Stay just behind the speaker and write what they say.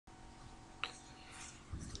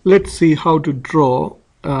Let's see how to draw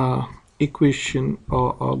equation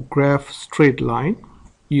or a graph straight line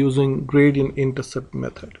using gradient intercept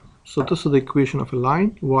method. So this is the equation of a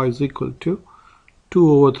line. Y is equal to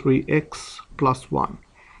 2 over 3x plus 1.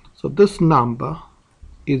 So this number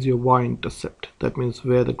is your y-intercept. That means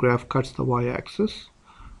where the graph cuts the y-axis.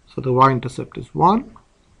 So the y-intercept is 1.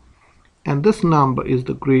 And this number is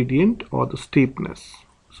the gradient or the steepness.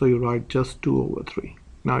 So you write just 2 over 3.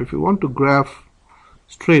 Now if you want to graph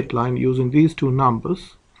straight line using these two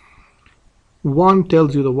numbers, 1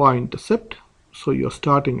 tells you the y-intercept. So you're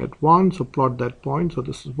starting at 1. So plot that point. So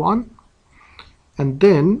this is 1. And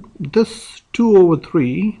then this 2 over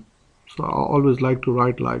 3, so I always like to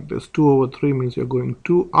write like this. 2 over 3 means you're going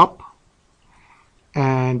 2 up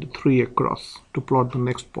and 3 across to plot the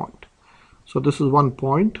next point. So this is 1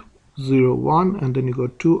 point, 0, 1, and then you go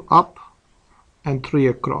 2 up and 3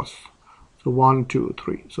 across. So 1, 2,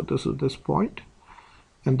 3. So this is this point.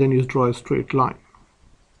 And then you draw a straight line.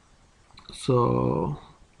 So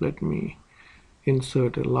let me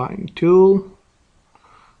insert a line tool.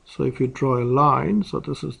 So if you draw a line, so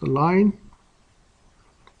this is the line,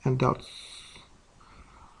 and that's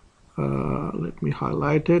let me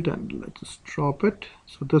highlight it and let's just drop it.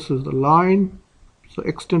 So this is the line. So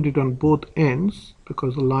extend it on both ends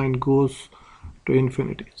because the line goes to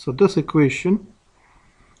infinity. So this equation,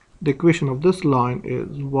 the equation of this line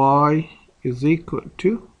is y is equal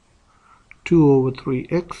to 2 over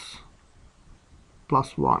 3x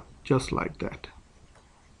plus 1, just like that.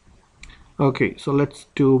 Okay, so let's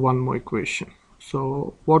do one more equation.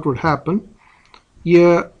 So what would happen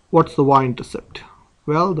here? What's the y-intercept?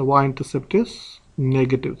 Well, the y-intercept is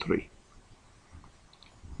negative 3.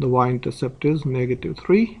 The y-intercept is negative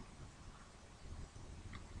 3.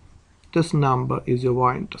 This number is your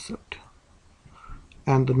y-intercept.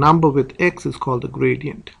 And the number with x is called the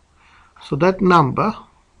gradient. So that number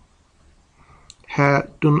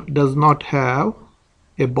does not have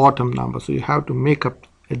a bottom number. So you have to make up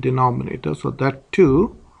a denominator. So that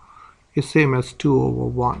 2 is same as 2 over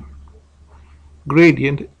 1.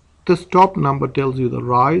 Gradient, this top number tells you the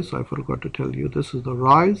rise. I forgot to tell you this is the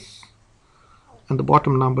rise. And the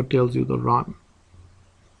bottom number tells you the run.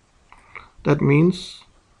 That means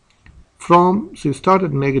so you start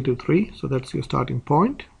at negative 3. So that's your starting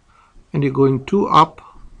point. And you're going 2 up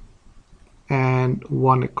and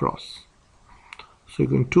 1 across. So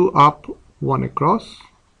you're going 2 up, 1 across.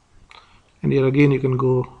 And here again you can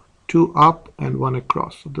go 2 up and 1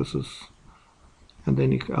 across. So this is, and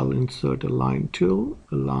then I'll insert a line tool,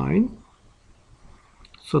 a line.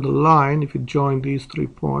 So the line, if you join these 3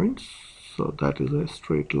 points, so that is a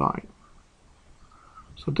straight line.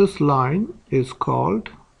 So this line is called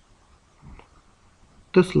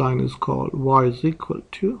y is equal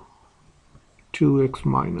to 2x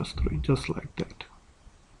minus 3, just like that.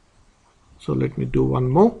 So let me do one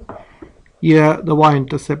more. Here the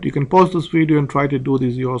y-intercept, you can pause this video and try to do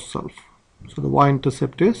this yourself. So the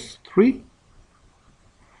y-intercept is 3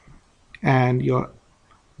 and your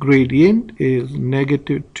gradient is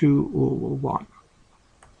negative 2 over 1.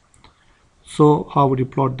 So how would you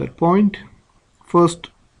plot that point? First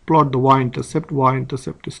plot the y-intercept.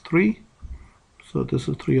 Y-intercept is 3. So this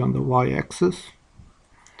is 3 on the y-axis.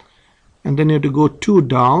 And then you have to go 2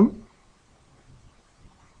 down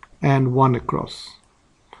and 1 across.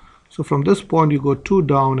 So from this point you go 2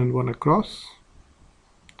 down and 1 across.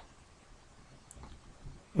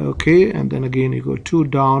 Okay, and then again you go 2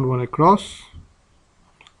 down, 1 across.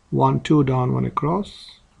 1, 2 down, 1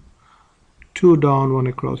 across. 2 down, 1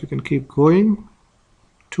 across. You can keep going.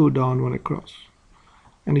 2 down, 1 across.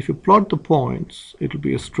 And if you plot the points, it will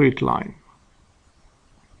be a straight line.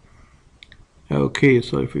 Okay,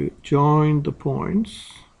 so if you join the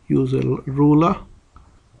points, use a ruler.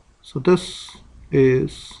 So this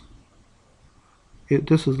is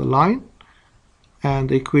the line, and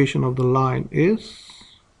the equation of the line is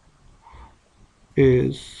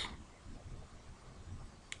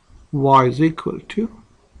y is equal to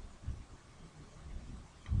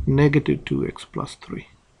negative 2x plus 3.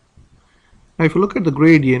 Now if you look at the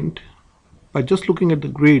gradient, by just looking at the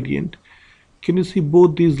gradient, can you see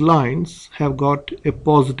both these lines have got a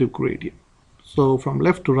positive gradient? So from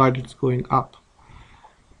left to right it's going up.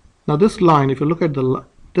 Now this line, if you look at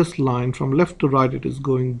this line from left to right, it is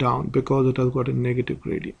going down because it has got a negative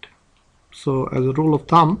gradient. So as a rule of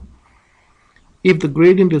thumb, if the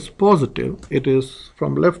gradient is positive, it is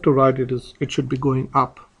from left to right, it should be going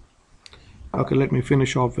up. Okay, let me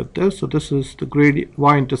finish off with this. So this is the gradient,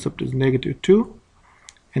 y-intercept is negative 2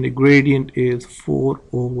 and the gradient is 4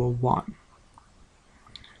 over 1.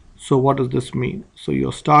 So what does this mean? So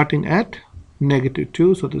you're starting at negative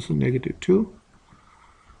 2, so this is negative 2.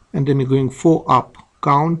 and then you're going 4 up.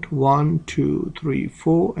 Count 1, 2, 3,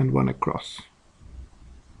 4, and 1 across.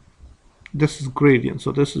 This is gradient,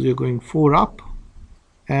 so this is you're going 4 up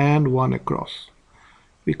and 1 across.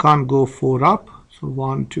 We can't go 4 up, so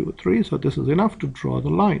 1, 2, 3, so this is enough to draw the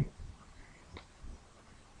line.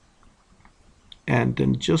 And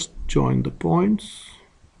then just join the points,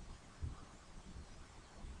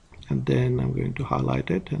 and then I'm going to highlight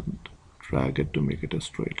it and drag it to make it a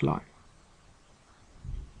straight line.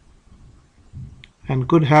 And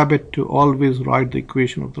good habit to always write the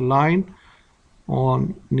equation of the line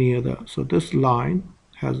on near the, so this line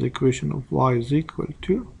has the equation of y is equal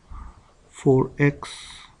to 4x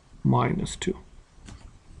minus 2.